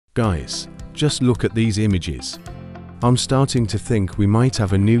Guys, just look at these images. I'm starting to think we might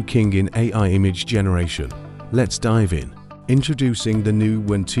have a new king in AI image generation. Let's dive in. Introducing the new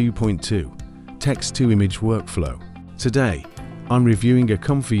WAN 2.2 text-to-image workflow. Today, I'm reviewing a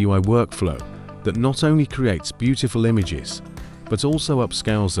ComfyUI workflow that not only creates beautiful images, but also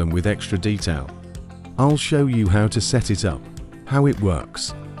upscales them with extra detail. I'll show you how to set it up, how it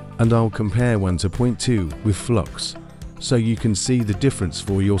works, and I'll compare WAN 2.2 with Flux, so you can see the difference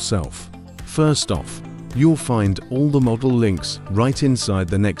for yourself. First off, you'll find all the model links right inside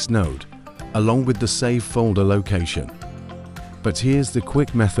the next node, along with the save folder location. But here's the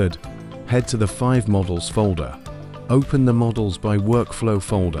quick method. Head to the 5 models folder. Open the models by workflow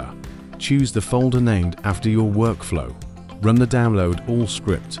folder. Choose the folder named after your workflow. Run the download all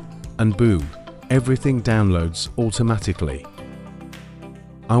script, and boom, everything downloads automatically.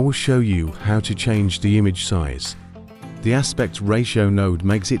 I will show you how to change the image size. The aspect ratio node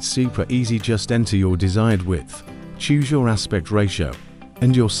makes it super easy. Just enter your desired width, choose your aspect ratio,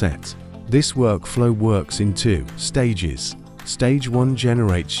 and you're set. This workflow works in 2 stages. Stage 1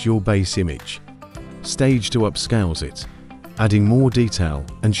 generates your base image. Stage 2 upscales it, adding more detail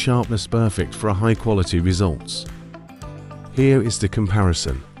and sharpness, perfect for high quality results. Here is the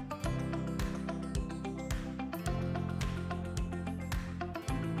comparison.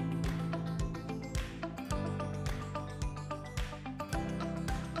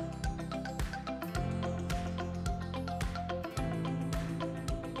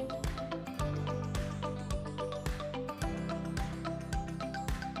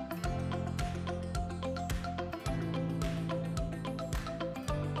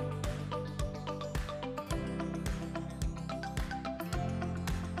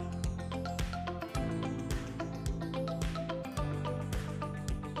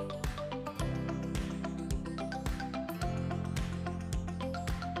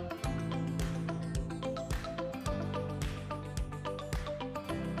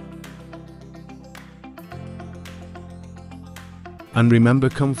 And remember,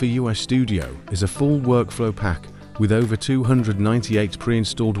 ComfyUI Studio is a full workflow pack with over 298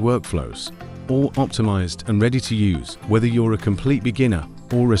 pre-installed workflows, all optimized and ready to use, whether you're a complete beginner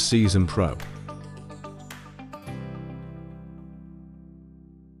or a seasoned pro.